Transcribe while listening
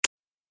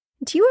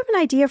Do you have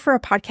an idea for a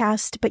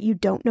podcast, but you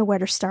don't know where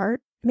to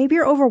start? Maybe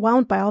you're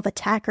overwhelmed by all the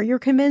tech, or you're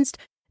convinced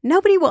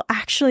nobody will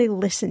actually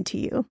listen to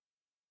you.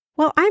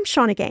 Well, I'm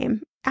Shauna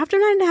Game. After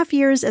 9.5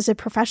 years as a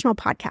professional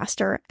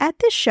podcaster, at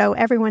this show,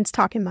 everyone's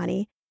talking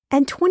money,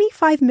 and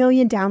 25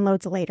 million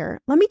downloads later,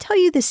 let me tell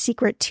you the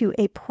secret to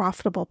a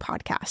profitable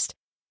podcast.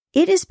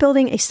 It is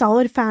building a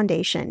solid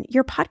foundation,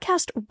 your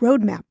podcast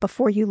roadmap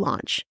before you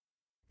launch.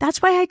 That's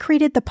why I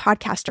created the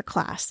Podcaster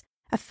Class,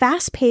 a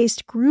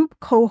fast-paced group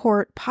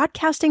cohort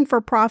podcasting for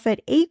profit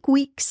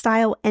 8-week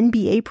style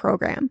MBA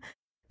program.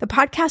 The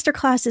Podcaster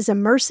Class is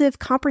immersive,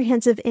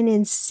 comprehensive, and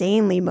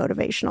insanely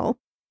motivational.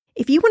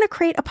 If you want to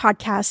create a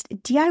podcast,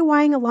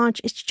 DIYing a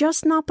launch is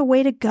just not the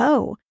way to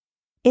go.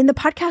 In the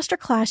Podcaster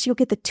Class, you'll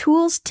get the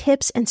tools,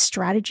 tips, and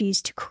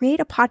strategies to create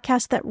a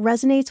podcast that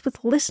resonates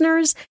with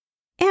listeners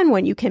and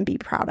one you can be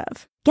proud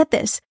of. Get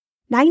this,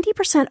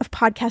 90% of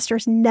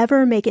podcasters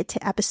never make it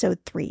to episode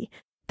 3.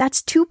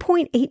 That's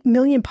 2.8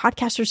 million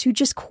podcasters who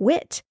just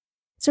quit.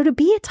 So to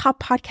be a top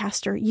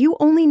podcaster, you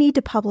only need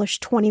to publish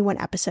 21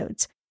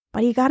 episodes,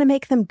 but you got to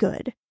make them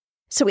good.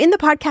 So in the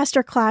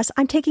Podcaster Class,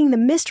 I'm taking the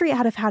mystery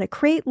out of how to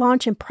create,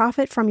 launch, and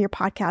profit from your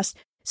podcast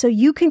so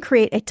you can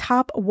create a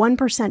top 1%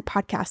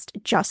 podcast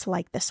just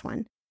like this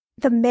one.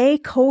 The May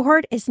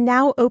cohort is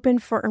now open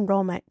for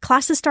enrollment.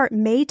 Classes start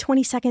May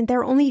 22nd. There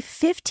are only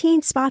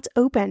 15 spots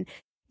open.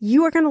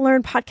 You are going to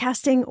learn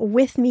podcasting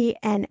with me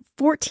and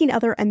 14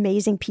 other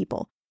amazing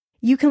people.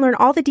 You can learn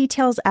all the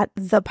details at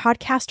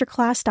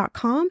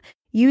thepodcasterclass.com.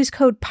 Use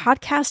code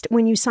PODCAST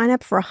when you sign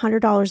up for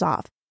 $100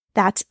 off.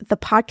 That's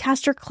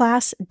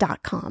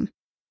thepodcasterclass.com.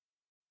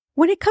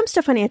 When it comes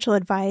to financial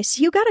advice,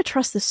 you got to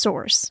trust the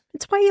source.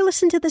 It's why you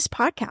listen to this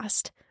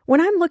podcast.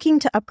 When I'm looking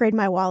to upgrade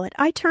my wallet,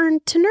 I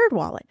turn to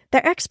NerdWallet.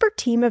 Their expert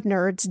team of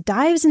nerds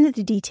dives into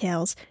the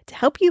details to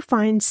help you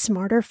find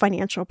smarter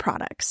financial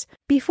products.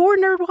 Before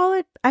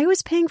NerdWallet, I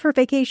was paying for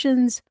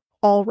vacations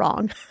all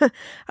wrong.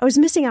 I was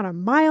missing out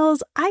on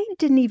miles I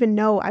didn't even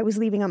know I was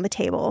leaving on the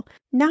table.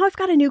 Now I've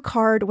got a new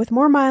card with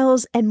more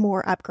miles and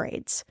more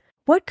upgrades.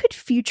 What could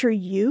future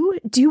you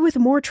do with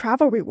more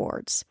travel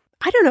rewards?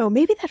 I don't know,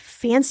 maybe that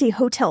fancy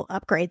hotel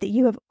upgrade that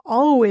you have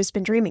always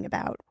been dreaming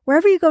about.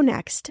 Wherever you go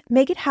next,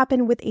 make it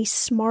happen with a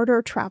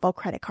smarter travel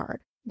credit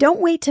card. Don't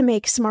wait to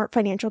make smart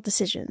financial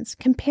decisions.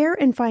 Compare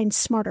and find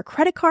smarter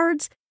credit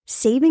cards,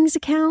 savings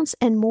accounts,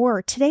 and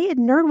more today at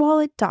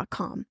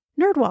nerdwallet.com.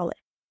 NerdWallet.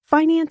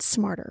 Finance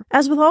smarter.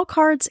 As with all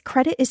cards,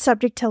 credit is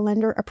subject to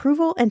lender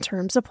approval and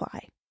terms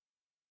apply.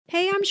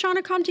 Hey, I'm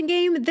Shauna Compton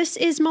Game. This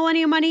is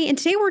Millennial Money, and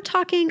today we're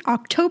talking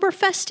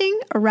Octoberfesting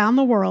around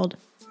the world.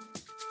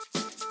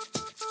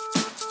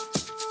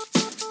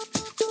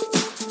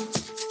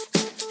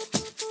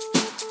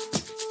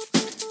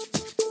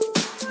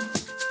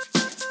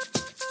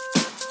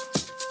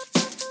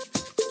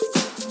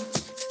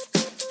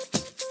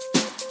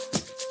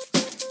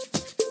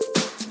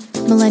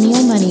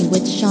 Millennial Money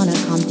with Shauna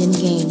Compton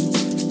Game.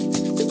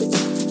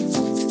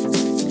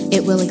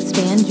 It will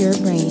expand your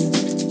brain.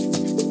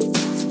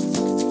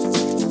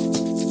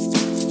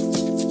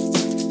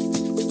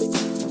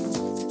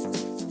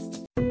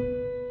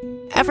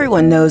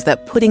 Everyone knows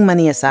that putting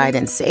money aside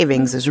in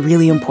savings is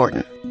really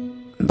important.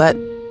 But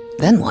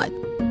then what?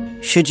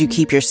 Should you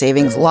keep your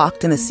savings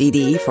locked in a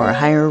CD for a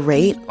higher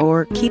rate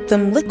or keep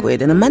them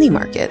liquid in a money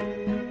market?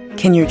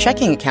 Can your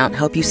checking account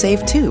help you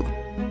save too?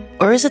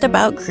 Or is it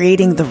about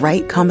creating the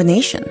right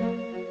combination?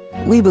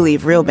 We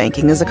believe real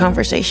banking is a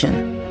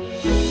conversation.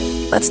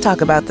 Let's talk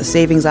about the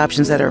savings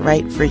options that are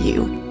right for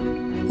you.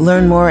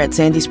 Learn more at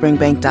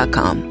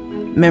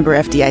sandyspringbank.com.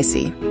 Member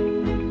FDIC.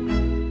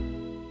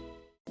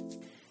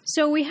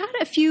 So we had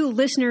a few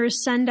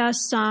listeners send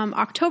us some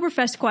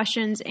Oktoberfest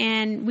questions,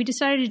 and we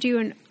decided to do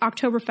an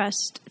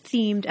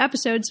Oktoberfest-themed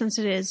episode since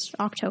it is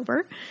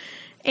October.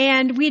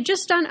 And we had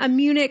just done a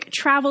Munich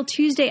Travel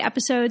Tuesday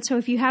episode, so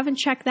if you haven't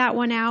checked that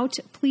one out,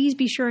 please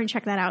be sure and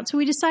check that out. So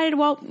we decided,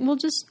 well, we'll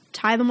just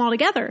tie them all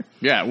together.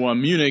 Yeah, well,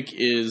 Munich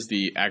is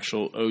the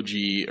actual OG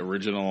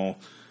original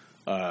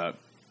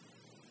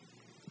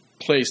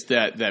place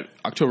that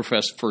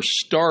Oktoberfest first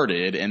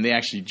started, and they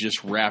actually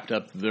just wrapped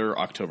up their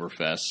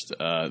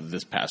Oktoberfest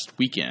this past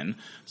weekend.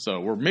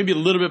 So we're maybe a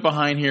little bit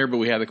behind here, but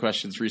we had the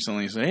questions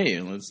recently. So hey,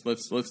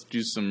 let's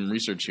do some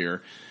research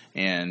here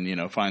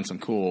and find some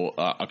cool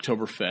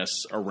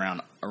Oktoberfests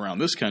around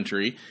this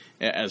country,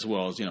 as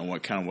well as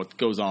what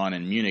goes on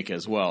in Munich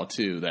as well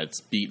too. That's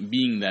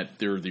being that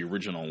they're the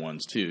original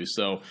ones too.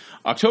 So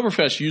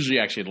Oktoberfest usually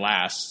actually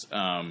lasts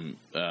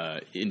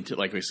into,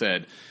 like we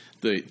said,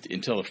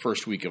 until the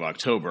first week of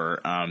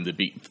October,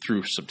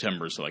 through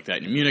September, so like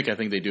that. In Munich, I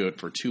think they do it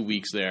for 2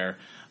 weeks there.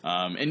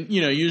 And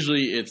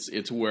usually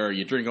it's where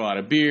you drink a lot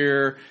of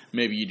beer,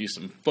 maybe you do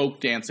some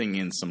folk dancing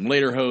in some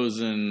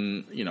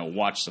lederhosen,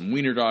 watch some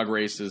wiener dog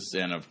races,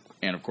 and of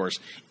course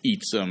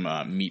eat some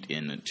meat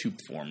in tube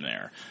form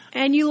there.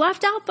 And you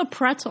left out the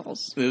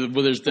pretzels. Well,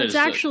 there's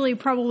actually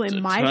probably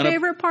my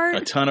favorite part.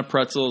 A ton of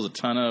pretzels, a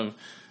ton of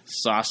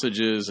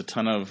sausages, a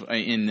ton of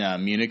in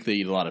Munich. They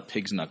eat a lot of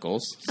pig's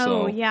knuckles.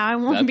 So I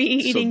won't be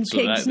eating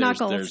pig's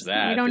knuckles. There's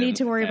that. You don't need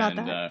to worry about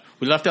that.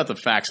 We left out the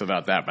facts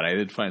about that, but I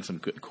did find some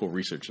cool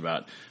research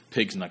about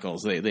pig's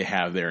knuckles they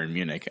have there in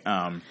Munich.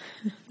 But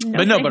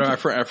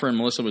our friend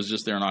Melissa was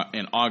just there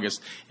in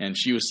August, and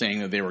she was saying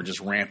that they were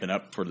just ramping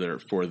up for their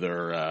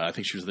I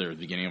think she was there at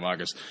the beginning of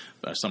August,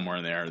 somewhere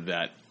in there,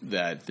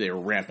 that they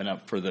were ramping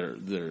up for their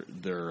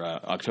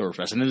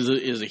Oktoberfest, and it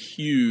is a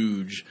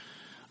huge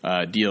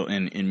deal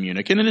in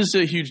Munich, and it is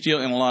a huge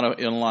deal in a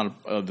lot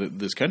of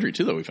this country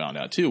too. That we found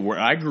out too. Where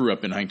I grew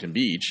up in Huntington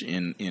Beach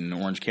in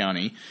Orange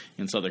County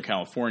in Southern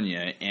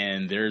California,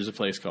 and there's a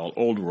place called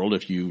Old World.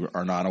 If you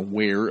are not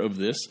aware of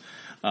this,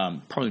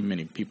 probably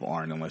many people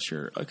aren't unless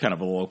you're kind of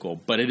a local.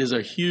 But it is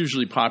a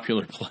hugely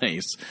popular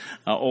place,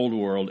 Old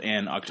World,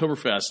 and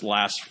Oktoberfest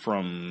lasts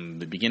from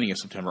the beginning of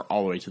September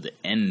all the way to the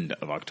end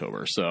of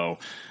October. So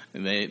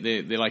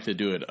they like to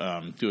do it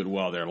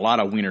well. There are a lot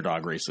of wiener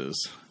dog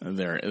races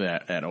there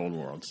at Old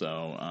World.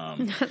 So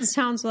that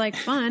sounds like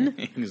fun.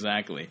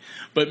 Exactly.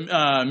 But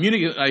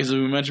Munich, as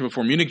we mentioned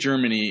before, Munich,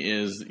 Germany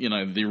is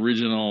the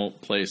original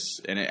place,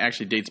 and it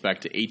actually dates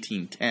back to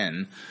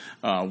 1810,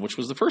 which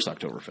was the first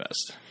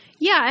Oktoberfest.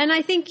 Yeah, and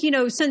I think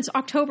since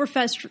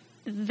Oktoberfest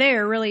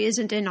there really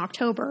isn't in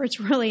October, it's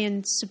really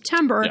in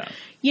September.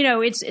 Yeah.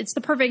 It's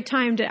the perfect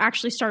time to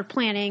actually start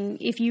planning.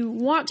 If you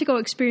want to go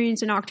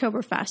experience an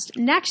Oktoberfest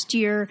next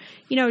year,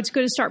 it's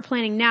good to start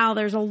planning now.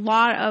 There's a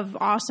lot of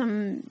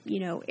awesome,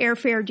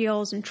 airfare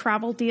deals and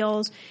travel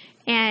deals.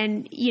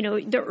 And,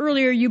 the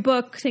earlier you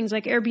book things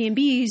like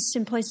Airbnbs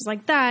and places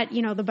like that,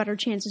 the better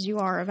chances you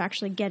are of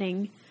actually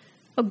getting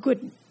a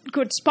good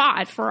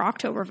spot for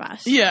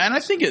Oktoberfest. Yeah, and I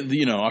think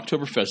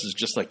Oktoberfest is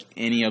just like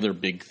any other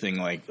big thing,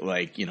 like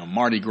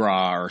Mardi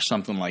Gras or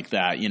something like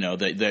that.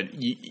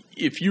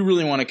 If you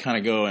really want to kind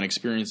of go and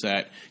experience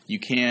that, you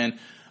can.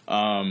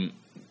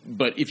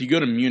 But if you go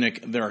to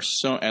Munich, there are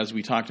as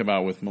we talked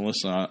about with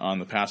Melissa on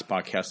the past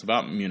podcast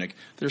about Munich,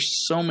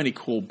 there's so many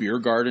cool beer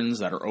gardens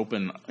that are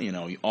open,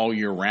 all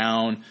year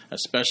round,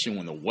 especially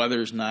when the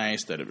weather's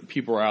nice, that if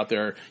people are out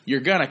there,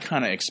 you're going to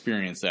kind of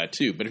experience that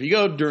too. But if you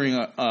go during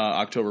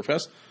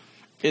Oktoberfest,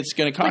 it's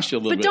going to cost you a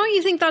little bit. But don't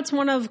you think that's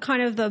one of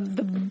kind of the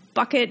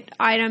bucket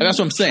item that's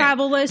what I'm saying.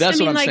 Travel list? That's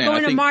what I'm saying.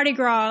 Going to Mardi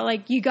Gras,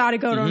 you got to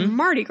go to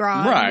Mardi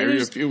Gras. Right. Or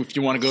if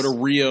you want to go to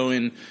Rio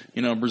in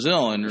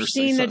Brazil and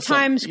seeing the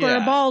Times Square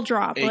ball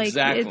drop.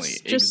 Exactly.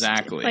 It's just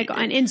like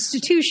an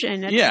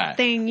institution. It's a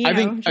thing. I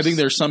think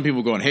there's some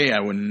people going, hey, I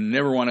would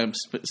never want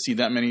to see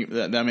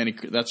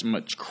that's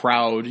much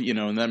crowd,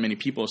 and that many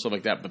people and stuff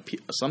like that. But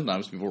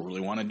sometimes people really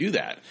want to do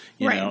that,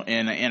 you know,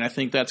 and I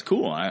think that's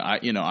cool. I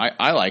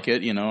like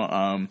it,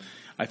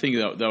 I think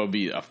that would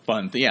be a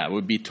fun thing. Yeah, it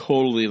would be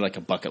totally like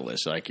a bucket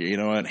list. Like, you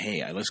know what?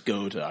 Hey, let's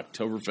go to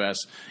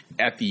Oktoberfest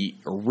at the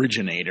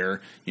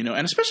originator, and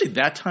especially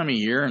that time of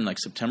year in like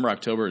September,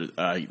 October,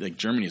 like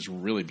Germany is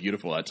really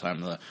beautiful that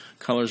time. The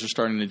colors are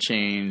starting to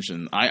change,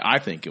 and I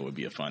think it would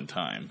be a fun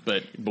time.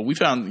 But you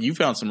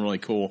found some really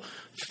cool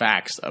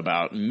facts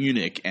about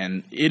Munich,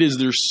 and it is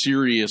their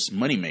serious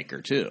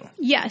moneymaker too.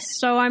 Yes,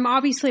 so I'm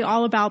obviously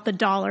all about the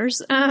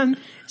dollars.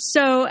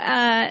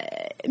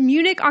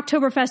 Munich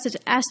Oktoberfest is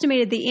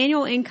estimated the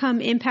annual income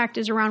impact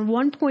is around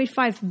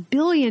 $1.5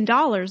 billion.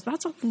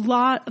 That's a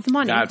lot of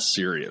money. That's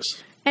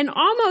serious. And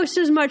almost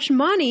as much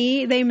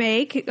money they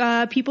make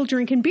people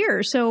drinking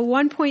beer. So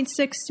 1.6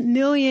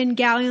 million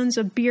gallons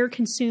of beer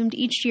consumed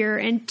each year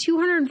and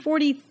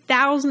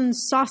 240,000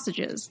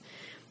 sausages.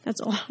 That's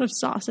a lot of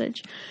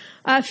sausage.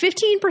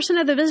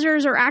 15% of the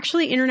visitors are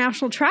actually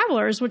international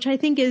travelers, which I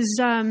think is,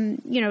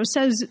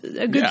 says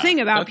a good thing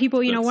about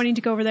people, wanting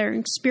to go over there and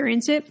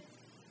experience it.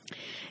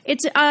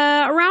 It's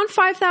around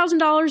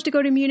 $5,000 to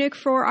go to Munich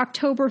for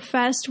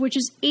Oktoberfest, which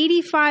is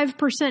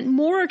 85%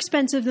 more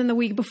expensive than the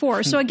week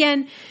before. So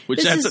again,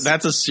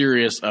 that's a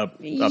serious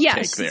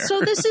uptake there.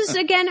 So this is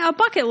again a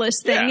bucket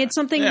list thing. It's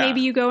something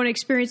maybe you go and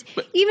experience,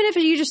 even if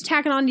you just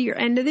tack it on to your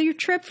end of your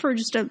trip for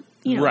just a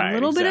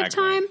little bit of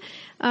time.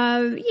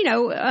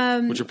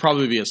 Which would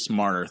probably be a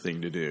smarter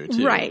thing to do,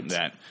 too. Right.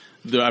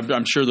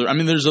 I'm sure the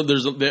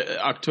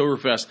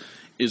Oktoberfest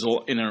is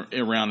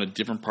around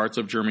different parts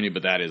of Germany,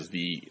 but that is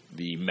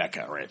the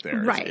mecca right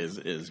there. Right.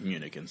 Is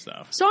Munich and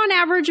stuff. So on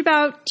average,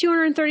 about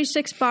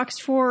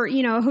 $236 for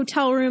a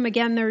hotel room.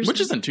 Again,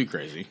 which isn't too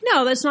crazy.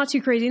 No, that's not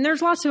too crazy. And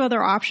there's lots of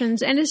other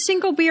options. And a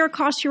single beer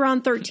costs you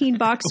around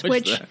 $13,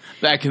 which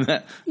back in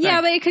that.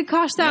 But it could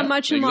cost that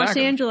much in Los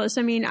Angeles.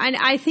 I mean,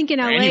 I think in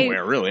LA,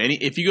 anywhere really.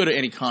 If you go to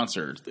any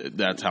concert,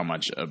 that's how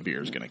much a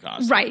beer is going to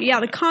cost. Right. Yeah.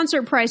 The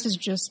concert prices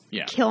just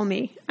kill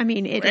me. I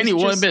mean, a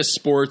bit of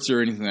sports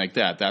or anything like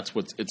that. That's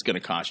what it's going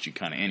to cost you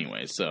kind of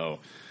anyway. So.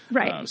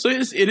 Right. So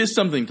it is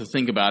something to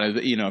think about.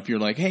 If you're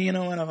like, hey, you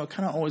know what, I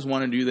kind of always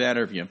want to do that,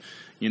 or if and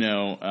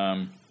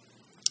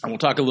we'll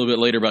talk a little bit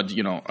later about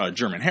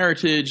German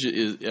heritage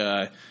is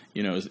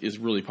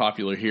really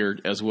popular here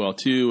as well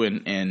too,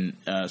 and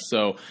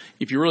so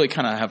if you really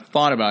kind of have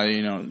thought about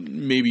it,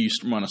 maybe you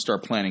want to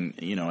start planning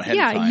ahead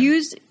of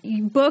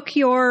time. Book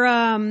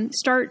your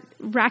start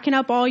racking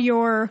up all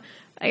your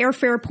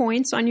airfare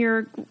points on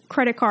your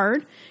credit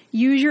card.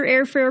 Use your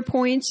airfare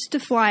points to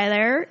fly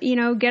there.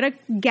 Get a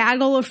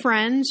gaggle of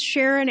friends,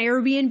 share an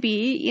Airbnb.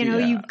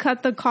 You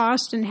cut the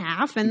cost in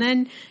half, and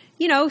then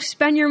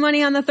spend your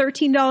money on the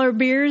 $13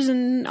 beers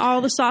and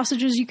all the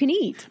sausages you can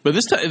eat. But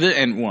this time,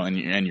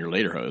 and your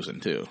later hosen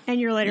too. And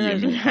your later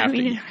hosen.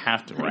 You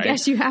have to, right? I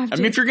guess you have to. I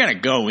mean, if you're going to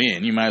go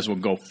in, you might as well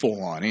go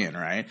full on in,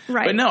 right?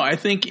 Right. But no, I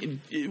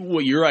think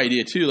what your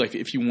idea too, like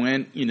if you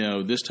went,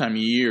 this time of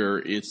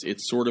year,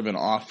 it's sort of an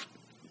off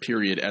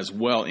period as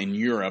well in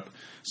Europe.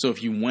 So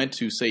if you went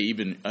to, say,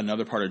 even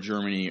another part of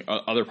Germany,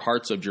 other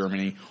parts of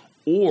Germany,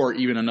 or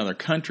even another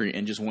country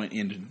and just went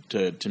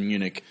into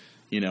Munich,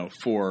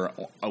 for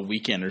a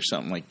weekend or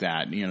something like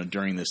that,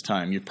 during this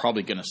time, you're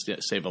probably going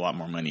to save a lot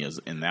more money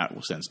in that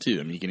sense too.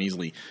 I mean, you can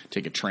easily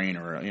take a train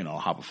or,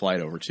 hop a flight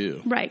over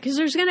too. Right. Because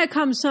there's going to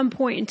come some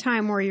point in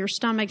time where your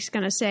stomach's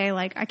going to say,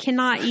 like, I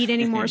cannot eat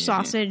any more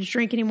sausage,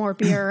 drink any more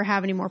beer, or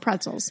have any more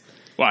pretzels.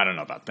 Well, I don't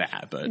know about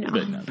that, but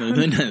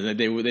no,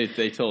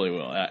 they totally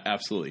will.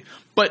 Absolutely.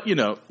 But,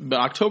 the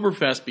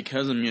Oktoberfest,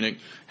 because of Munich,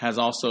 has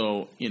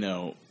also,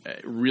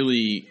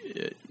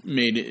 really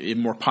made it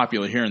more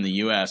popular here in the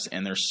U.S.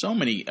 And there's so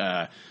many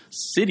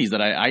cities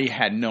that I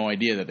had no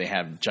idea that they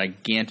have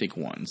gigantic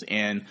ones.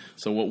 And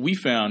so what we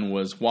found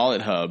was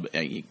Wallet Hub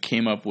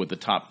came up with the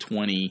top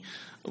 20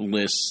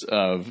 lists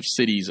of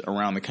cities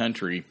around the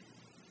country.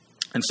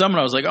 And some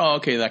I was like, oh,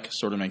 okay, that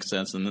sort of makes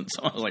sense. And then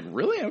some I was like,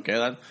 really?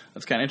 Okay,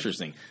 that's kind of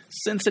interesting.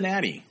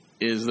 Cincinnati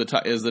is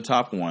the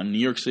top one. New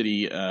York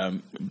City,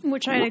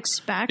 which I'd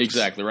expect,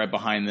 exactly right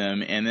behind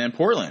them, and then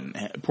Portland.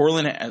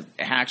 Portland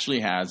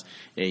actually has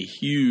a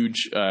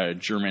huge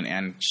German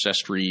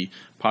ancestry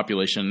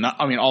population.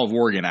 All of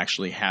Oregon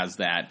actually has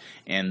that,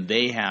 and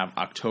they have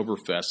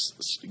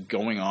Oktoberfest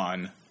going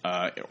on.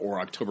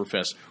 Or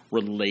Oktoberfest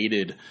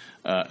related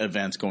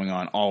events going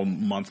on all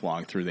month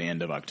long through the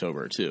end of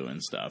October too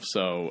and stuff.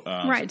 So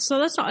right, so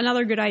that's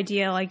another good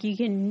idea. Like you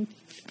can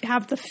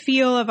have the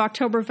feel of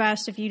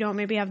Oktoberfest if you don't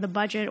maybe have the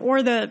budget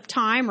or the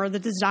time or the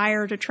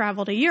desire to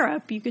travel to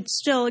Europe. You could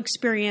still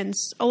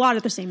experience a lot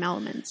of the same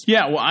elements.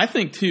 Yeah, well, I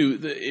think too.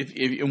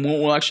 And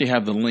we'll actually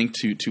have the link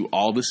to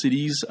all the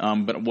cities.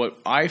 But what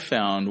I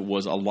found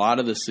was a lot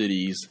of the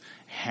cities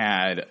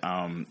had.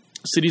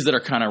 Cities that are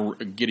kind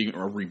of getting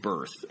a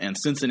rebirth, and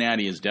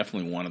Cincinnati is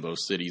definitely one of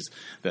those cities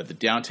that the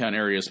downtown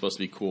area is supposed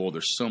to be cool.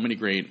 There's so many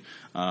great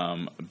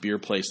beer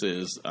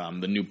places.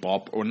 The new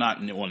now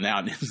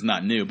it's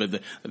not new,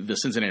 but the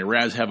Cincinnati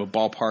Reds have a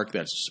ballpark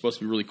that's supposed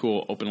to be really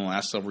cool, open in the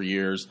last several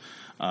years.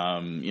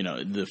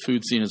 The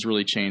food scene has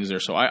really changed there,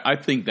 so I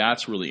think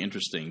that's really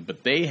interesting.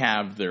 But they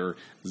have their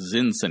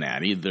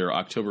Cincinnati, their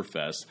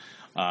Oktoberfest,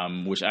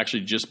 which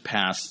actually just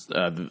passed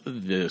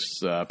this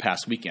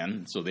past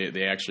weekend. So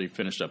they actually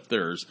finished up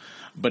theirs,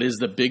 but is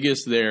the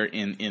biggest there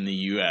in the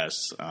U.S.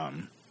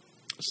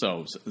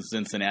 So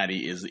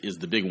Cincinnati is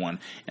the big one,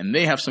 and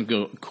they have some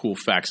cool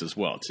facts as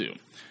well too.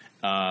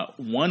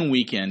 One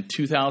weekend,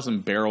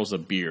 2,000 barrels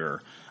of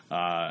beer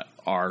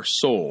are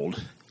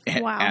sold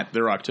at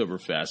their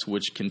Oktoberfest,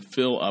 which can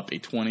fill up a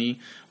 20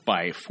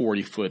 by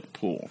 40 foot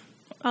pool.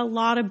 A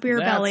lot of beer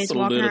bellies walking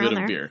around there. That's a little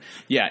bit of beer.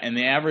 Yeah, and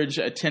the average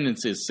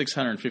attendance is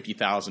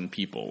 650,000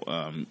 people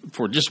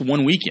for just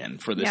one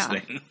weekend for this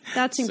thing.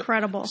 That's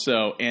incredible.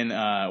 So and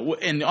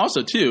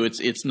also too,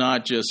 it's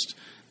not just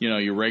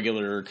your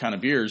regular kind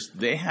of beers.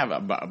 They have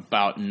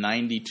about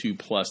 92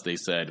 plus, they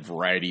said,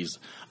 varieties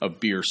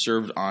of beer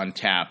served on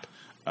tap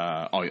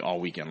all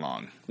weekend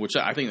long, which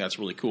I think that's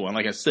really cool. And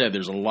like I said,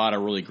 there's a lot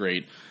of really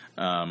great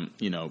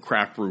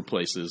craft brew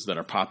places that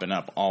are popping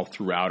up all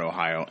throughout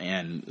Ohio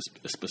and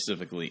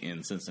specifically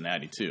in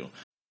Cincinnati too.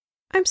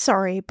 I'm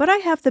sorry, but I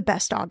have the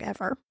best dog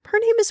ever. Her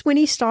name is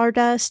Winnie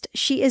Stardust.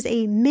 She is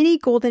a mini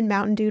golden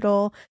mountain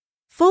doodle,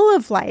 full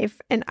of life,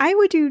 and I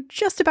would do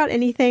just about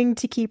anything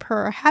to keep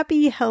her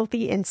happy,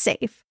 healthy, and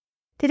safe.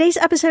 Today's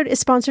episode is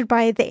sponsored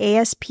by the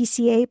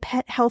ASPCA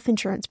Pet Health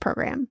Insurance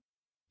Program.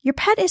 Your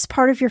pet is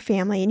part of your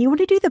family and you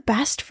want to do the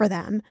best for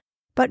them.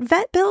 But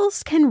vet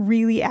bills can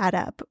really add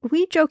up.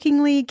 We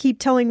jokingly keep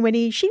telling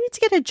Winnie she needs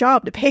to get a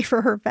job to pay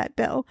for her vet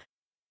bill.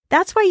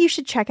 That's why you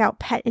should check out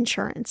pet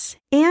insurance.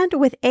 And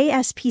with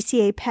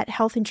ASPCA Pet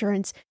Health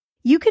Insurance,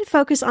 you can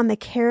focus on the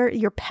care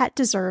your pet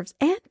deserves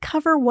and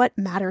cover what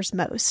matters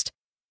most.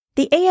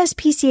 The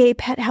ASPCA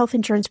Pet Health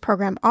Insurance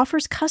Program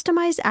offers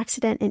customized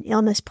accident and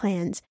illness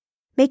plans,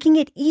 making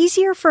it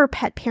easier for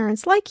pet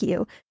parents like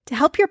you to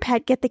help your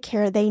pet get the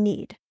care they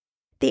need.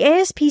 The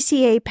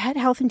ASPCA Pet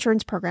Health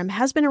Insurance Program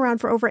has been around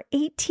for over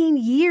 18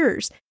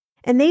 years,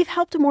 and they've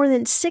helped more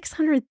than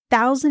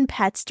 600,000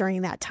 pets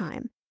during that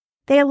time.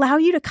 They allow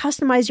you to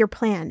customize your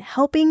plan,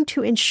 helping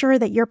to ensure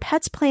that your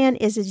pet's plan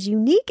is as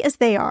unique as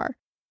they are.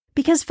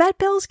 Because vet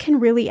bills can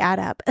really add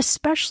up,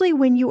 especially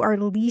when you are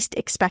least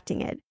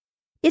expecting it.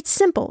 It's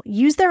simple.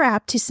 Use their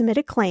app to submit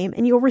a claim,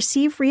 and you'll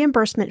receive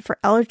reimbursement for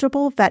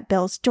eligible vet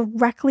bills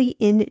directly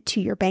into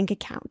your bank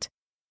account.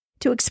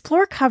 To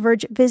explore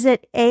coverage,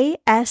 visit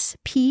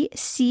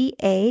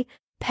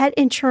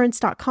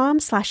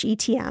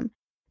ASPCApetinsurance.com/ETM.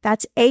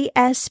 That's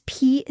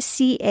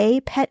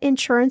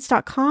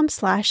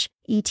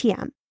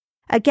aspcapetinsurance.com/ETM.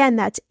 Again,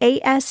 that's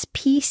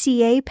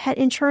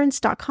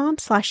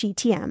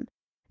aspcapetinsurance.com/ETM.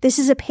 This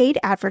is a paid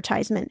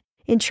advertisement.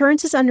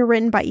 Insurance is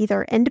underwritten by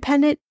either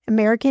Independent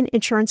American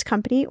Insurance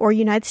Company or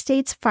United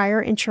States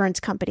Fire Insurance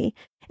Company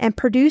and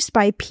produced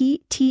by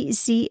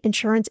PTZ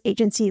Insurance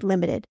Agency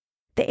Limited.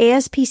 The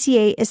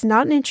ASPCA is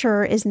not an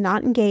insurer, is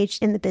not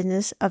engaged in the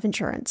business of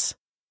insurance.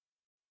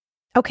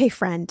 Okay,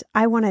 friend,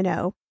 I want to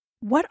know,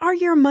 what are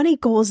your money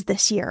goals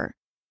this year?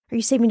 Are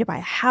you saving to buy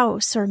a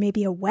house or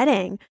maybe a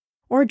wedding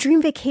or a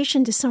dream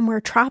vacation to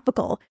somewhere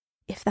tropical?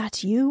 If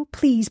that's you,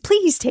 please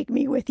take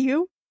me with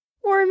you.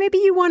 Or maybe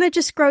you want to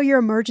just grow your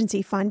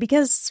emergency fund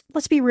because,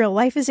 let's be real,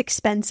 life is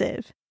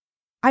expensive.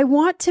 I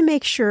want to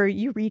make sure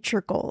you reach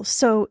your goals,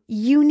 so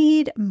you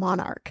need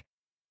Monarch.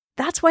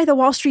 That's why the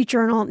Wall Street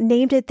Journal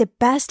named it the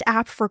best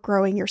app for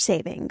growing your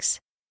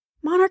savings.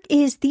 Monarch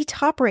is the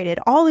top-rated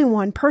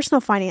all-in-one personal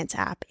finance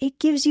app. It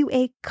gives you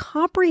a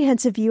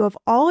comprehensive view of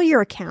all your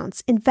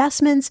accounts,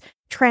 investments,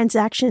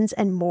 transactions,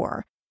 and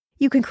more.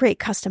 You can create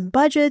custom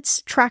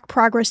budgets, track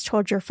progress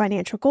towards your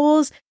financial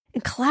goals,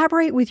 and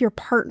collaborate with your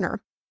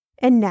partner.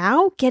 And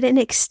now, get an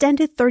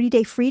extended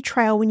 30-day free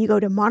trial when you go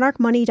to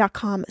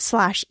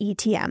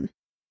monarchmoney.com/ETM.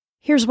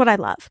 Here's what I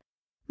love.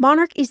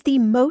 Monarch is the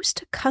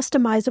most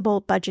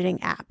customizable budgeting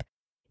app.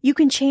 You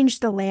can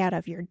change the layout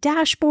of your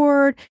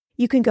dashboard.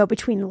 You can go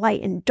between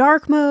light and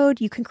dark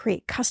mode. You can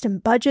create custom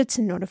budgets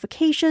and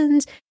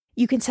notifications.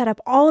 You can set up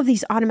all of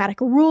these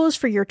automatic rules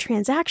for your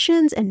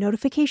transactions and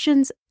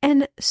notifications,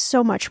 and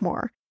so much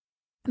more.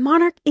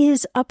 Monarch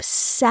is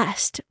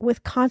obsessed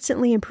with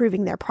constantly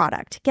improving their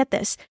product. Get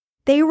this.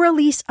 They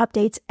release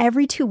updates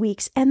every 2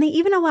 weeks, and they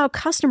even allow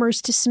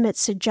customers to submit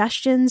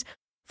suggestions,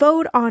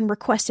 vote on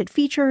requested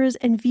features,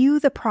 and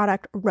view the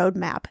product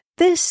roadmap.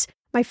 This,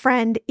 my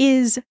friend,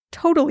 is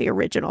totally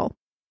original.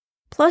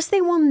 Plus, they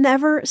will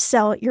never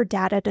sell your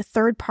data to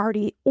third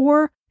party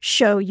or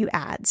show you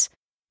ads.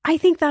 I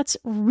think that's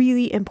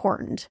really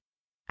important.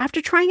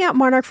 After trying out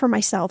Monarch for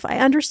myself, I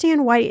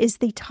understand why it is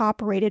the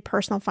top-rated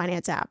personal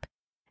finance app.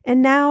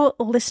 And now,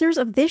 listeners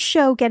of this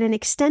show get an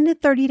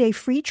extended 30-day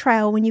free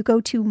trial when you go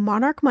to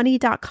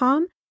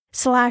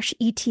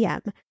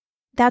monarchmoney.com/ETM.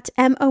 That's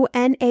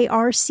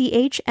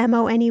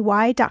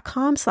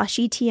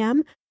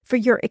monarchmoney.com/ETM for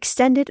your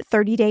extended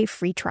 30-day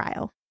free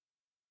trial.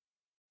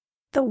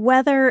 The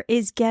weather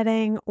is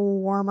getting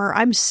warmer.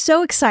 I'm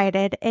so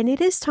excited, and it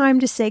is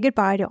time to say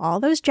goodbye to all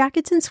those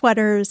jackets and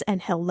sweaters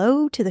and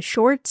hello to the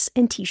shorts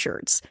and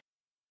t-shirts.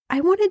 I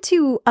wanted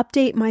to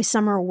update my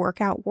summer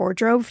workout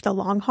wardrobe for the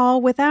long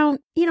haul without,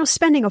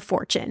 spending a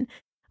fortune.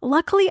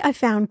 Luckily, I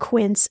found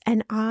Quince,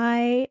 and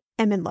I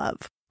am in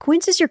love.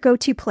 Quince is your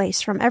go-to place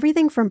from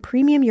everything from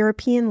premium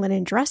European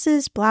linen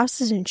dresses,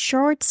 blouses, and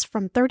shorts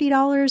from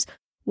 $30,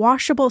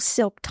 washable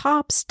silk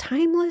tops,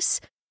 timeless,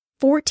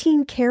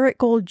 14-karat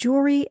gold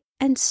jewelry,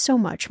 and so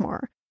much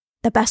more.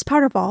 The best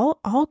part of all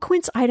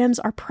Quince items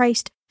are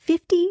priced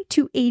 50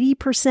 to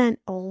 80%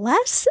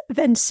 less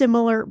than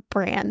similar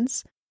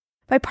brands.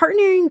 By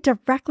partnering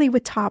directly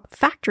with top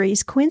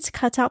factories, Quince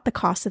cuts out the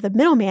cost of the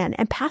middleman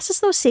and passes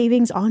those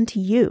savings on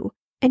to you.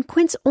 And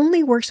Quince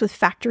only works with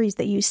factories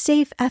that use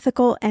safe,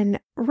 ethical,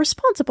 and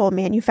responsible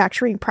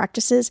manufacturing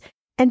practices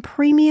and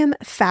premium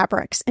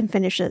fabrics and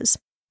finishes.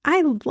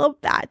 I love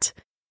that.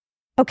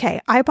 Okay,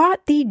 I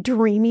bought the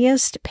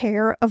dreamiest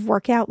pair of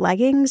workout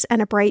leggings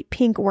and a bright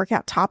pink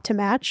workout top to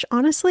match.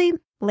 Honestly,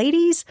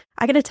 ladies,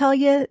 I gotta tell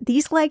you,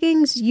 these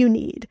leggings you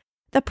need.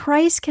 The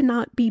price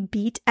cannot be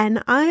beat,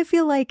 and I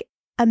feel like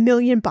 $1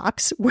 million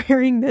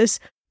wearing this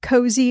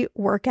cozy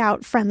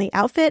workout friendly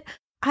outfit.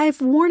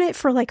 I've worn it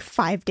for like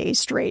 5 days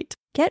straight.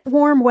 Get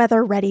warm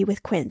weather ready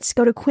with Quince.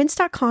 Go to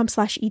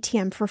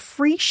quince.com/ETM for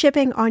free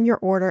shipping on your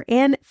order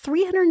and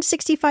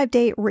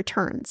 365-day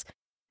returns.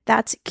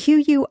 That's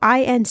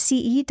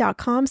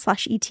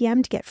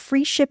QUINCE.com/ETM to get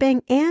free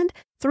shipping and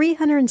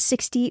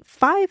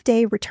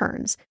 365-day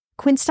returns.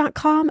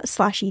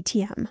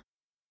 Quince.com/ETM.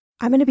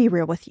 I'm going to be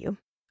real with you.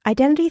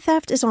 Identity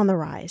theft is on the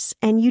rise,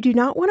 and you do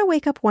not want to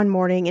wake up one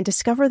morning and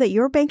discover that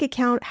your bank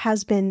account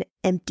has been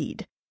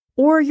emptied,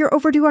 or you're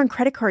overdue on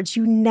credit cards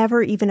you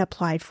never even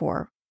applied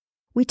for.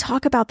 We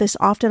talk about this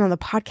often on the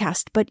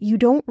podcast, but you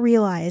don't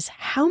realize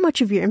how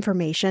much of your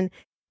information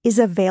is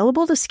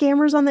available to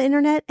scammers on the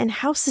internet and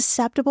how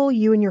susceptible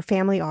you and your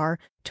family are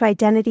to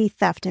identity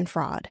theft and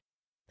fraud.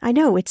 I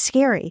know, it's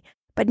scary,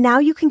 but now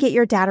you can get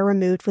your data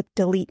removed with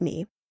Delete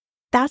Me.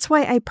 That's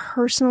why I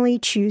personally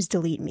choose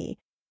Delete Me.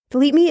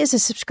 Delete Me is a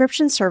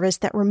subscription service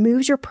that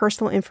removes your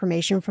personal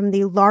information from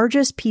the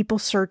largest people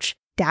search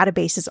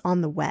databases on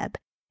the web,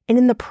 and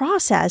in the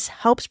process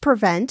helps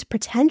prevent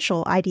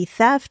potential ID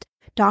theft,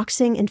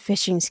 doxing, and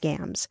phishing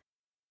scams.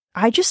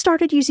 I just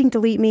started using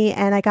Delete Me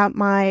and I got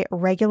my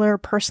regular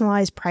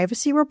personalized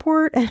privacy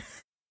report, and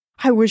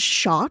I was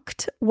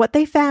shocked what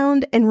they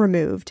found and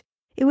removed.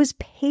 It was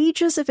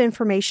pages of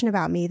information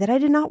about me that I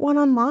did not want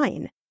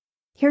online.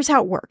 Here's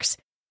how it works.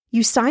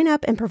 You sign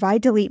up and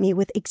provide Delete Me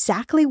with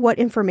exactly what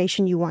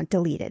information you want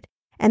deleted,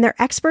 and their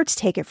experts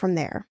take it from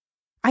there.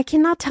 I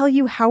cannot tell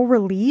you how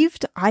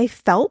relieved I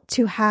felt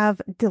to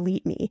have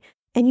Delete Me.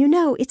 And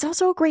it's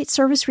also a great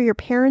service for your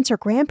parents or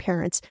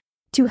grandparents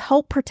to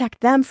help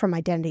protect them from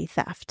identity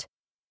theft.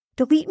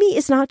 Delete Me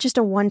is not just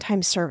a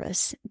one-time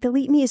service.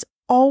 Delete Me is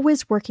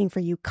always working for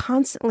you,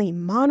 constantly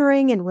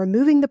monitoring and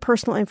removing the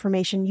personal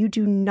information you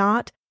do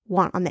not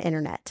want on the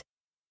internet.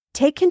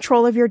 Take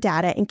control of your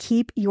data and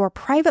keep your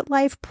private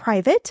life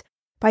private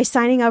by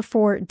signing up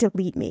for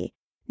Delete Me,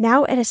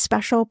 now at a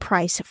special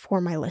price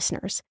for my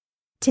listeners.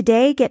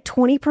 Today, get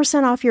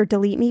 20% off your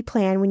Delete Me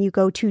plan when you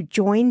go to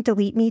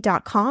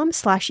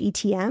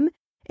joindeleteme.com/ETM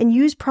and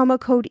use promo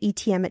code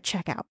ETM at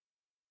checkout.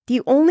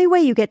 The only way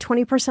you get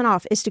 20%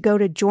 off is to go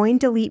to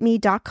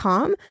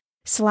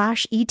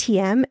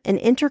joindeleteme.com/ETM and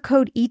enter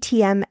code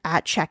ETM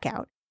at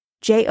checkout.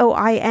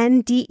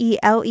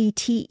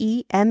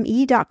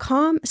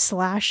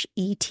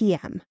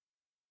 joindeleteme.com/ETM.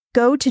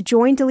 Go to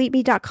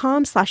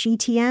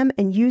joindeleteme.com/ETM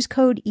and use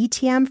code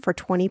ETM for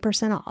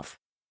 20% off.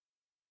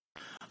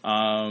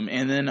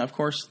 And then, of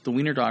course, the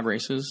wiener dog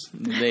races.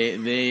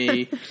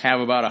 They have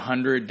about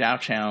 100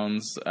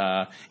 Dachshunds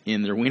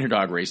in their wiener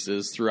dog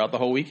races throughout the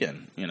whole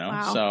weekend.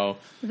 Wow. So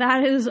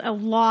that is a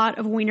lot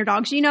of wiener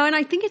dogs. And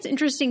I think it's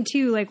interesting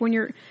too. Like when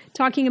you're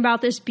talking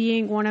about this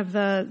being one of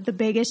the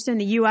biggest in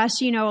the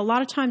U.S. A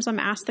lot of times I'm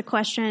asked the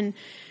question.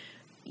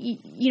 A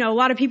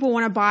lot of people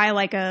want to buy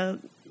like a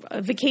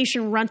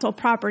vacation rental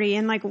property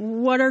and like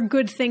what are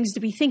good things to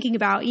be thinking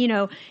about.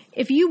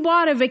 If you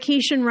bought a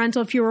vacation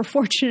rental, if you were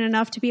fortunate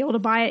enough to be able to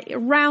buy it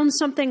around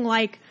something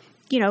like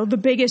the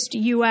biggest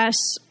US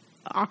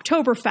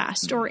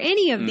Octoberfest or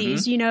any of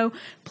these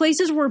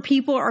places where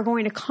people are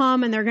going to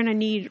come and they're going to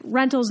need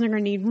rentals and they're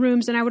going to need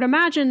rooms, and I would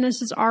imagine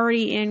this is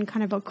already in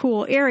kind of a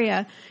cool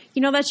area.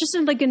 That's just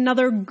like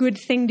another good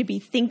thing to be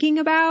thinking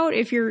about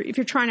if you're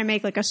trying to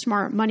make like a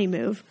smart money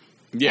move.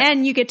 Yeah.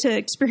 And you get to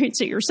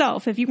experience it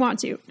yourself if you want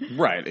to.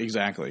 Right,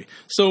 exactly.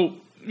 So,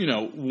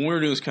 when we were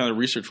doing this kind of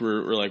research,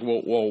 we're like,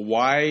 well,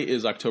 why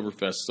is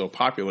Oktoberfest so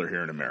popular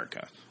here in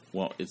America?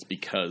 Well, it's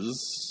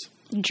because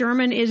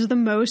German is the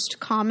most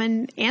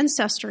common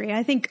ancestry.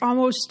 I think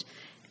almost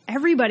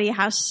everybody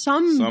has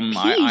some piece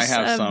I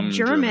have of some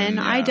German.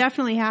 Yeah. I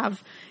definitely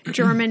have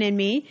German in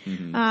me.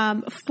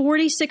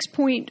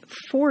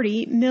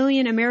 46.40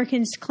 million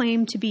Americans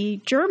claim to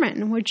be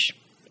German, which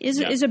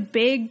is a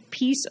big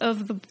piece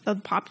of the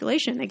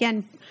population.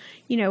 Again,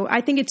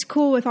 I think it's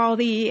cool with all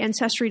the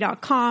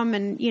Ancestry.com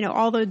and,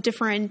 all the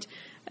different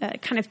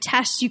kind of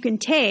tests you can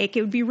take.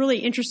 It would be really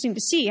interesting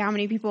to see how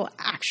many people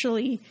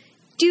actually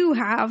do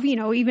have,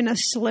 even a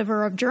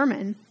sliver of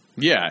German.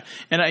 Yeah,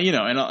 and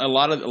and a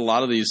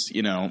lot of these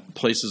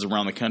places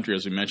around the country,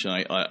 as we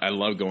mentioned, I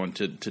love going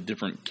to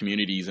different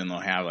communities, and they'll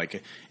have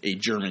like a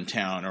German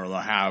town, or they'll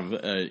have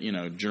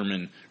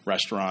German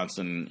restaurants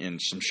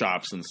and some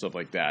shops and stuff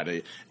like that,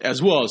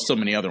 as well as so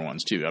many other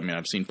ones too. I mean,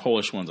 I've seen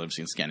Polish ones, I've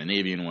seen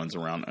Scandinavian ones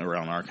around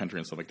our country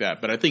and stuff like that.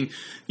 But I think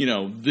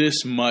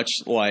this much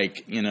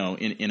like in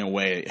a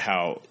way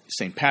how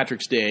St.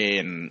 Patrick's Day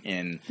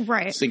and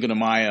right. Cinco de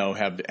Mayo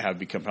have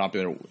become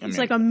popular. It's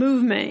like a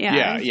movement.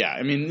 Yeah.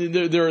 I mean,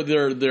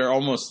 they're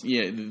almost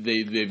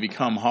they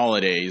become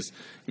holidays,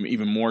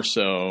 even more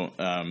so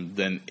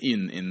than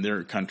in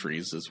their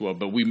countries as well.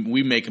 But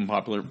we make them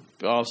popular.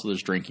 But also,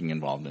 there's drinking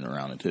involved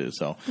around it too.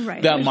 So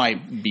that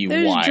might be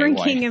there's why. There's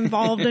drinking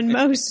involved in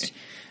most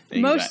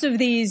Exactly. most of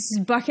these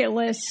bucket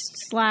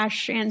list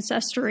 /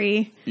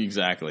 ancestry.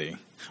 Exactly.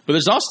 But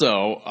there's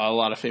also a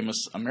lot of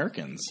famous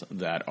Americans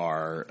that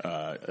are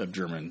of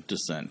German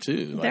descent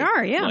too. There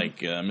are, yeah. Like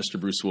Mr.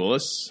 Bruce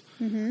Willis,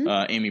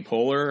 Amy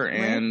Poehler,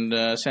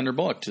 and Sandra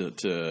Bullock,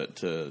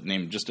 to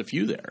name just a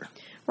few there.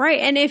 Right,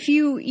 and if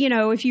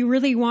you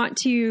really want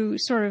to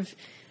sort of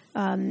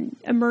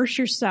immerse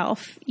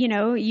yourself,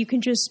 you can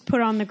just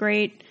put on the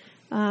great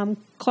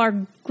Clark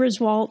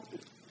Griswold,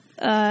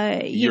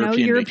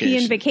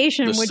 European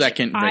Vacation, the which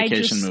second I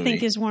vacation just movie.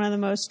 think is one of the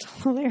most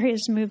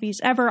hilarious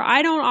movies ever.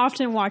 I don't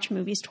often watch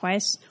movies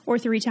twice or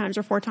 3 times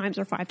or 4 times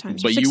or 5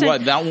 times. But or 6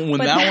 times. that one, when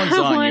that one's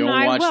on, you'll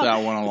watch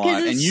that one a lot.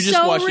 Because it's and you just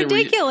so watched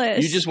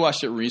ridiculous. You just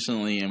watched it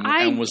recently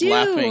and was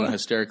laughing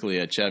hysterically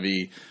at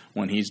Chevy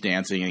when he's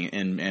dancing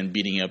and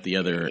beating up the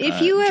other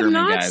If you have German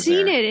not guys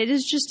seen there. it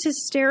is just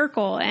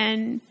hysterical.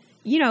 And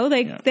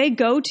they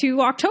go to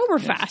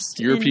Oktoberfest. Yes.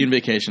 European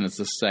Vacation. It's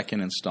the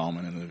second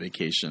installment in the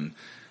vacation.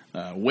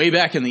 Way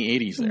back in the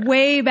 80s there.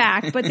 Way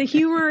back, but the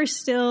humor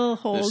still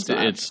holds up.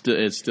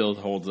 It still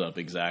holds up,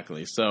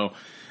 exactly. So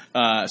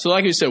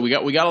like you said, we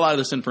got a lot of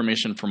this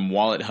information from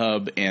Wallet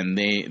Hub, and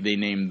they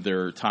named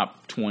their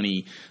top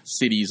 20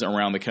 cities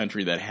around the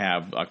country that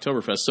have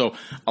Oktoberfest. So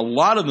a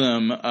lot of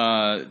them,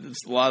 a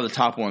lot of the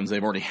top ones,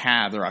 they've already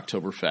had their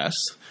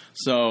Oktoberfest.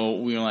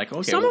 So we were like,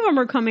 okay. Some of them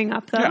are coming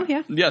up, though.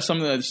 Yeah,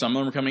 some of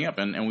them are coming up,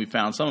 and we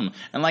found some of them.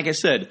 And like I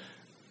said,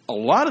 a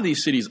lot of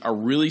these cities have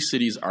really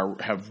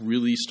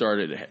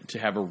started to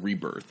have a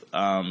rebirth.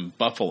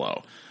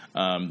 Buffalo,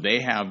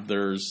 they have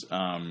theirs.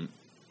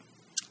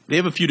 They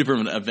have a few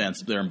different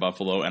events there in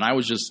Buffalo, and I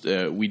was just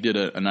we did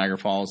a Niagara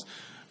Falls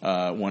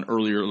one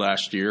earlier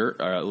last year,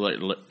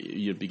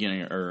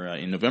 beginning or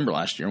in November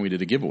last year, and we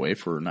did a giveaway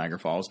for Niagara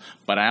Falls.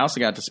 But I also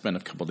got to spend a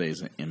couple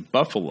days in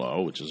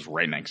Buffalo, which is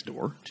right next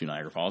door to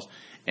Niagara Falls,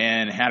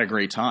 and had a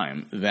great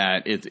time.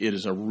 That it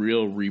is a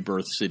real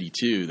rebirth city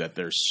too. That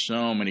there's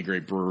so many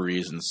great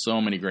breweries and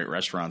so many great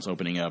restaurants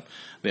opening up.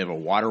 They have a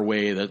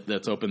waterway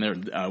that's open there.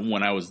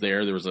 When I was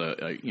there was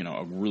a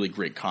really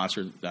great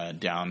concert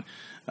down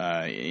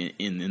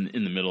in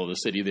the middle of the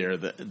city there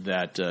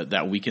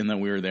that weekend that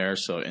we were there.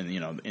 So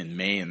in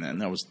May, and then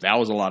that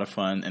was a lot of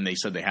fun. And they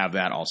said they have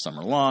that all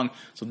summer long.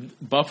 So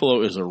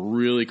Buffalo is a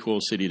really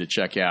cool city to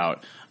check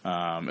out,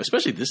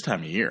 especially this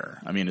time of year.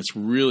 I mean, it's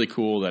really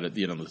cool that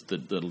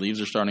the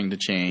leaves are starting to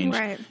change.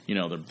 Right.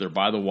 They're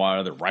by the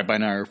water. They're right by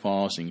Niagara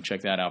Falls, so you can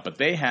check that out. But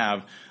they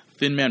have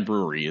Thin Man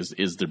Brewery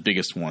is the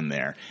biggest one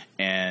there.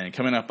 And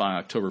coming up on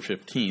October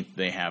 15th,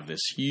 they have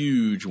this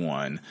huge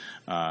one,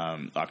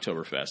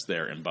 Octoberfest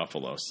there in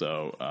Buffalo.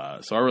 So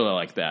I really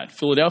like that.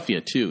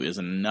 Philadelphia, too, is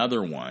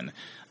another one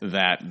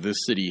that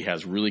this city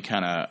has really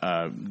kind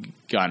of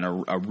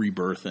gotten a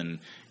rebirth and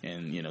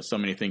so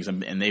many things.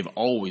 And they've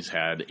always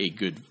had a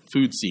good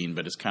food scene,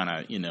 but it's kind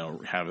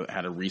of, have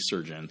had a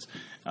resurgence.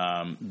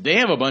 They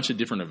have a bunch of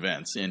different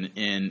events in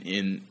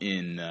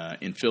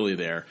Philly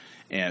there.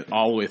 And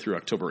all the way through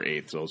October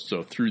 8th.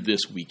 So through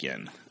this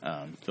weekend,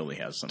 Philly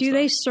has some Do stuff.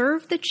 they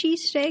serve the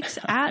cheesesteaks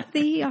at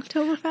the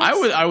Oktoberfest?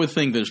 I would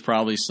think there's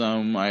probably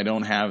some. I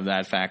don't have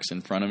that facts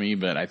in front of me,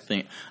 but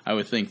I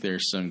would think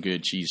there's some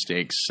good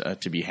cheesesteaks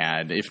to be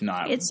had. If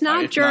not, it's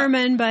not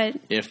German, but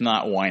if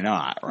not, why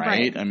not?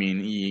 Right? I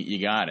mean, you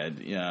got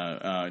it.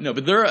 No,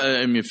 but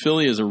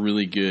Philly is a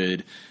really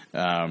good,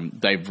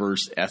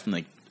 diverse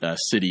ethnic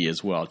city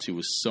as well, too,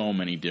 with so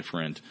many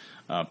different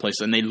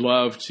places, and they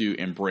love to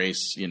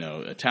embrace,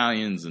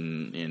 Italians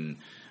and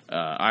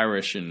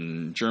Irish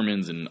and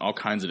Germans and all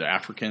kinds of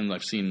Africans.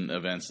 I've seen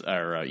events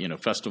or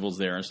festivals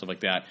there and stuff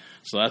like that.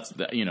 So that's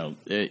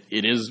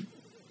it is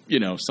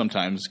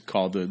sometimes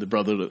called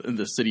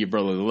the city of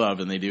brotherly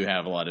love, and they do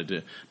have a lot of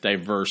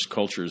diverse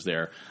cultures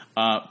there.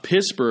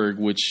 Pittsburgh,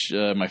 which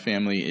my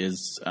family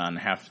is on,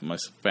 half my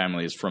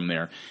family is from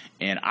there,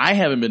 and I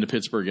haven't been to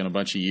Pittsburgh in a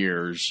bunch of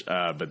years,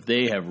 but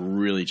they have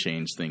really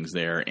changed things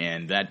there,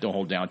 and the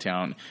whole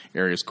downtown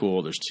area is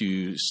cool. There's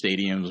 2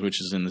 stadiums,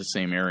 which is in the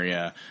same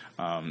area.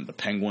 The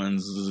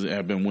Penguins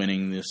have been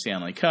winning the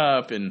Stanley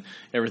Cup and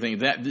everything.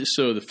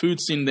 So the food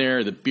scene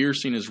there, the beer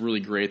scene is really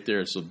great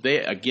there. So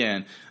they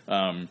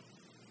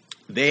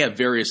have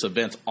various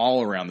events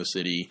all around the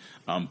city.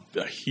 A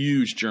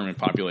huge German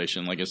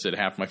population. Like I said,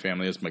 half my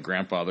family is. My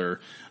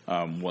grandfather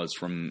was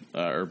from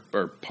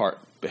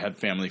had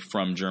family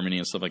from Germany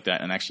and stuff like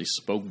that, and actually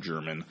spoke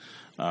German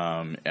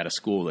at a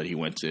school that he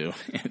went to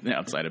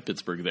outside of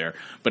Pittsburgh there.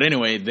 But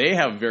anyway, they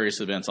have various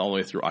events all the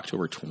way through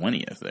October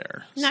 20th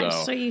there.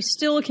 Nice. So you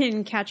still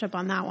can catch up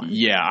on that one.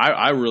 Yeah,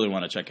 I really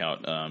want to check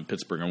out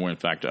Pittsburgh. And in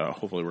fact,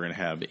 hopefully we're going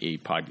to have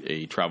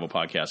a travel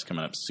podcast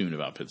coming up soon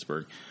about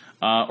Pittsburgh.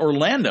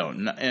 Orlando,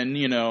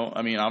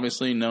 and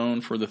obviously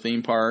known for the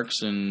theme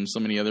parks and so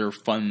many other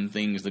fun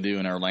things to do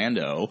in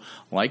Orlando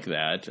like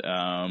that.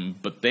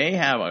 But they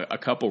have a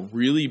couple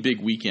really big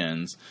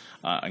weekends,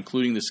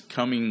 including this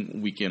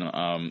coming weekend,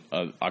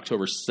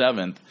 October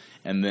 7th,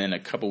 and then a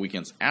couple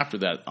weekends after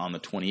that, on the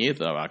 28th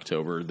of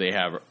October, they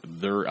have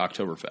their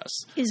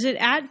Oktoberfest. Is it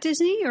at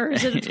Disney, or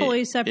is it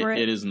totally separate?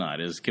 It is not.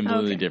 It is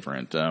completely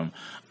different.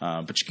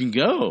 But you can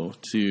go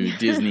to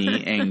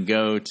Disney and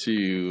go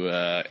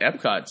to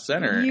Epcot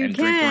Center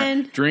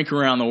and drink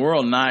around the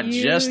world, not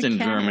just in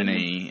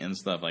Germany and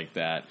stuff like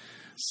that.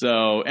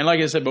 So, and like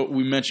I said, but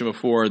we mentioned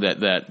before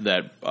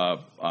that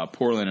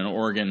Portland and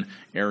Oregon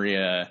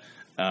area.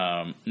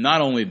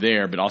 Not only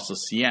there, but also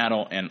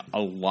Seattle and a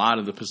lot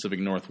of the Pacific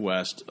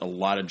Northwest, a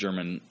lot of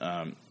German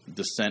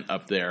descent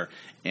up there,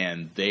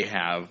 and they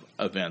have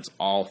events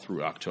all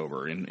through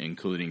October,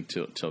 including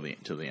till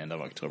the end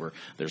of October.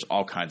 There's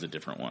all kinds of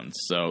different ones.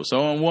 So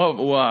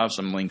we'll have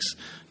some links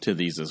to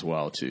these as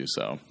well too.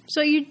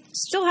 So you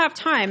still have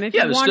time if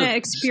you want to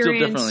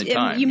experience.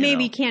 You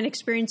maybe can't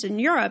experience in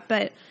Europe,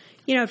 but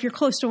if you're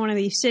close to one of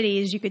these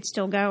cities, you could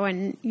still go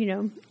and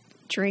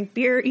drink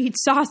beer, eat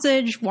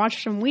sausage,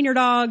 watch some wiener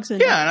dogs.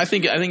 And I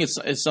think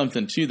it's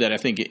something too that I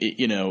think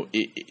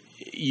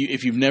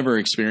if you've never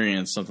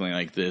experienced something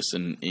like this,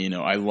 and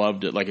I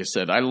loved it. Like I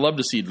said, I love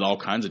to see all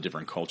kinds of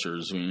different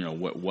cultures.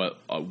 What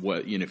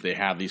if they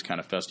have these kind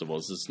of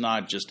festivals, it's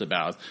not just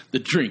about the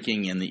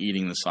drinking and the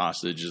eating the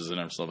sausages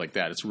and stuff like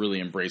that. It's really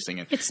embracing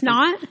it. It's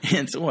not.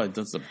 That's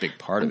a big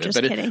part of it.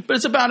 Just kidding. But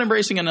it's about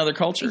embracing another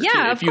culture. Yeah,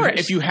 too. of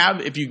course.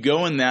 If you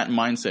go in that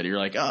mindset, you're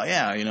like, oh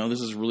yeah,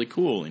 this is really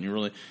cool, and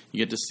you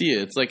get to see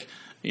it. It's like.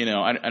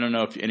 I don't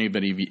know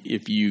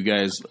if you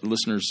guys,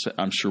 listeners,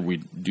 I'm sure we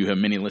do have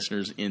many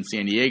listeners in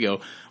San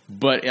Diego,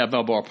 but at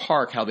Balboa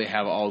Park, how they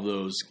have all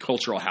those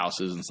cultural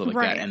houses and stuff like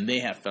that, and they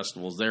have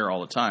festivals there all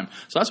the time.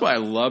 So that's why I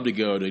love to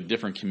go to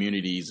different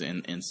communities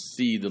and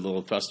see the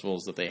little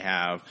festivals that they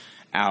have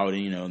out,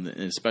 and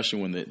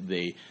especially when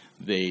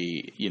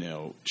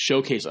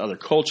showcase other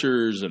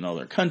cultures and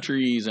other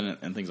countries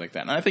and things like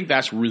that. And I think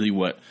that's really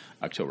what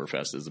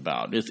Oktoberfest is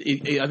about. I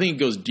think it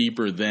goes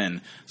deeper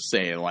than,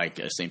 say, like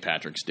a St.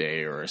 Patrick's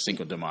Day or a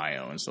Cinco de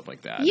Mayo and stuff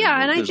like that.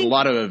 Yeah, and there's a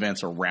lot of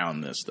events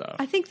around this stuff.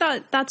 I think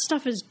that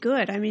stuff is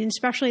good. I mean,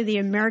 especially the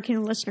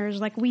American listeners,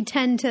 like we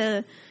tend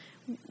to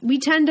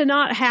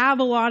not have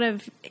a lot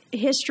of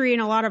history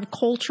and a lot of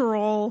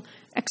cultural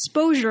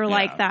exposure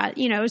like that,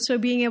 so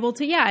being able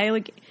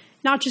to,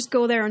 not just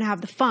go there and have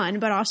the fun,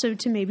 but also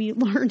to maybe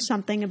learn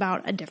something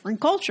about a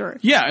different culture.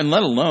 Yeah, and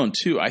let alone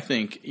too, I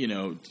think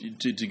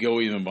to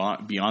go even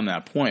beyond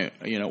that point,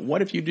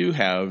 what if you do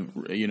have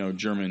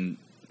German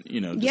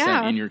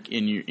descent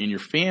in your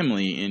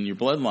family, in your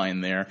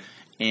bloodline there,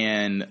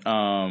 and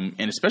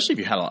especially if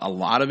you had a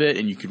lot of it,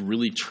 and you could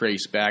really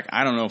trace back.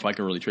 I don't know if I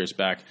could really trace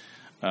back,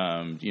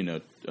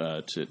 to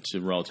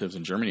relatives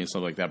in Germany and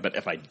stuff like that, but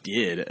if I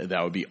did,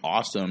 that would be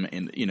awesome,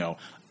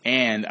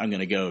 and I'm going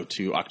to go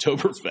to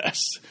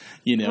Oktoberfest,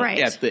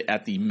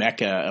 at the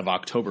mecca of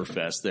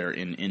Oktoberfest there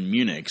in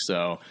Munich.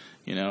 So,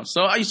 like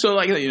I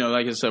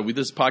said, with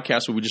this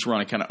podcast, we just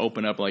want to kind of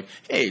open up like,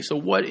 hey, so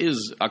what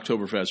is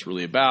Oktoberfest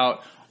really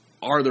about?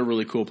 Are there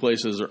really cool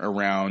places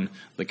around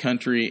the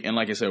country? And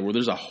like I said,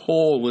 there's a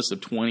whole list of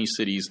 20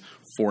 cities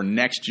for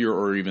next year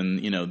or even,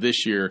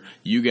 this year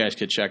you guys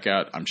could check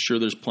out. I'm sure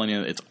there's plenty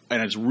of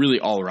and it's really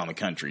all around the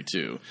country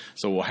too.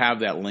 So we'll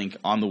have that link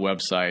on the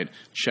website.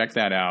 Check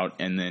that out.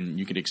 And then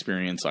you could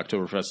experience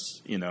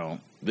Oktoberfest,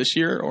 this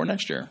year or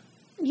next year.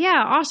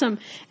 Yeah, awesome.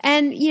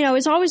 And,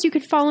 as always, you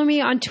could follow me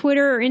on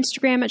Twitter or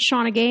Instagram at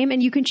Shauna Game,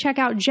 and you can check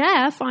out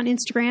Jeff on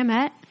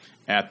Instagram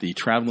at the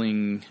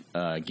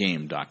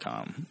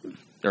travelinggame.com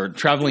or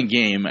traveling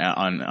game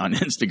on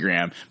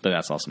Instagram, but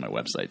that's also my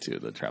website too,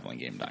 the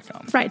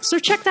travelinggame.com. Right. So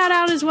check that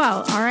out as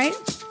well. All right.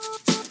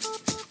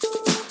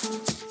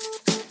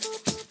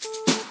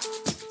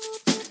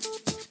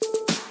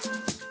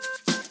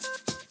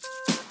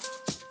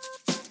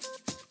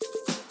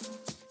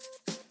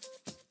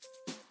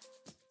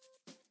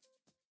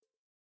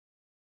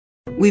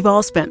 We've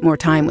all spent more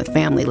time with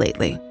family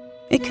lately.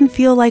 It can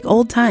feel like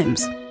old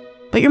times.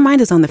 But your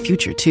mind is on the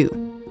future, too,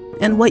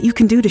 and what you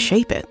can do to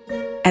shape it.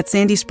 At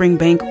Sandy Spring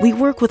Bank, we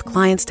work with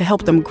clients to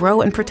help them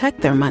grow and protect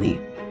their money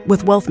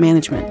with wealth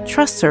management,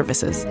 trust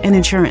services, and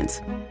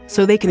insurance,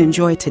 so they can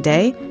enjoy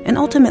today and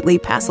ultimately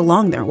pass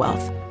along their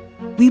wealth.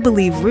 We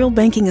believe real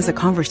banking is a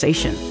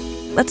conversation.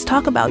 Let's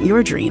talk about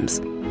your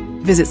dreams.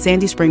 Visit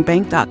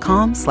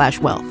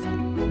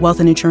sandyspringbank.com/wealth. Wealth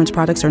and insurance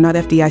products are not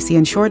FDIC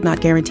insured,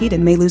 not guaranteed,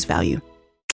 and may lose value.